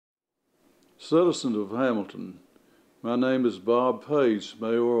Citizens of Hamilton, my name is Bob Page,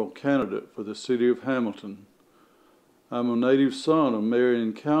 mayoral candidate for the city of Hamilton. I'm a native son of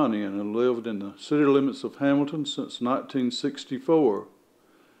Marion County and have lived in the city limits of Hamilton since 1964.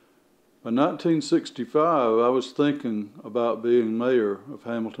 By 1965, I was thinking about being mayor of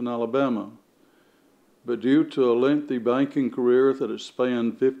Hamilton, Alabama. But due to a lengthy banking career that has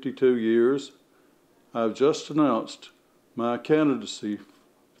spanned 52 years, I've just announced my candidacy for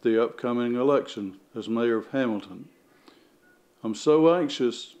the upcoming election as mayor of Hamilton. I'm so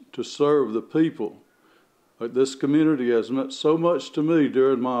anxious to serve the people. This community has meant so much to me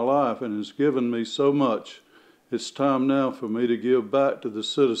during my life and has given me so much. It's time now for me to give back to the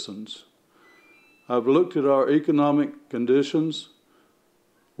citizens. I've looked at our economic conditions.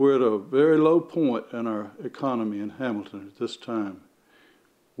 We're at a very low point in our economy in Hamilton at this time.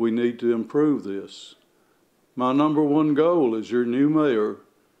 We need to improve this. My number one goal as your new mayor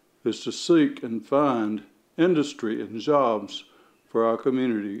is to seek and find industry and jobs for our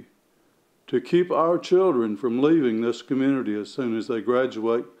community, to keep our children from leaving this community as soon as they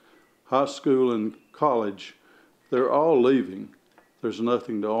graduate high school and college. They're all leaving. There's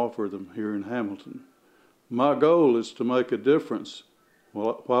nothing to offer them here in Hamilton. My goal is to make a difference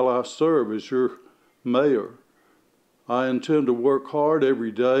while I serve as your mayor. I intend to work hard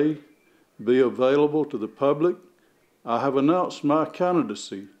every day, be available to the public. I have announced my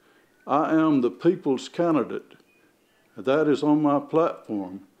candidacy. I am the people's candidate. That is on my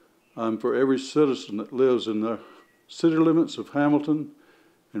platform. I'm for every citizen that lives in the city limits of Hamilton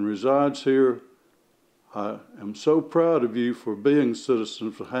and resides here. I am so proud of you for being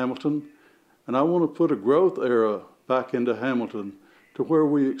citizens of Hamilton, and I want to put a growth era back into Hamilton to where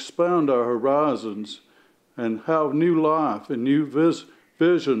we expand our horizons and have new life and new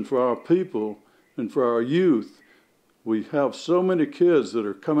vision for our people and for our youth. We have so many kids that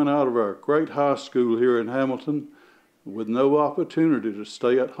are coming out of our great high school here in Hamilton with no opportunity to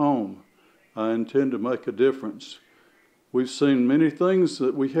stay at home. I intend to make a difference. We've seen many things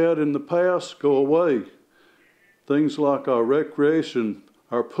that we had in the past go away. Things like our recreation,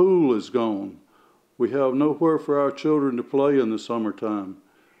 our pool is gone. We have nowhere for our children to play in the summertime.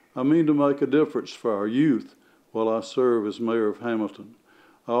 I mean to make a difference for our youth while I serve as mayor of Hamilton.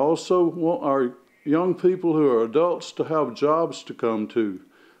 I also want our young people who are adults to have jobs to come to.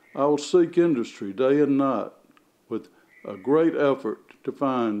 I will seek industry day and night with a great effort to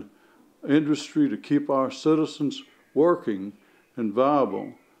find industry to keep our citizens working and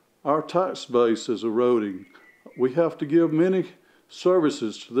viable. Our tax base is eroding. We have to give many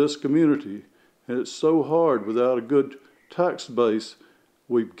services to this community, and it's so hard without a good tax base.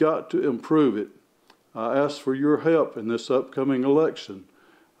 We've got to improve it. I ask for your help in this upcoming election.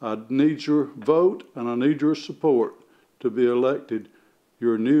 I need your vote and I need your support to be elected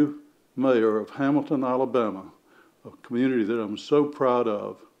your new mayor of Hamilton, Alabama, a community that I'm so proud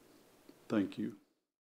of. Thank you.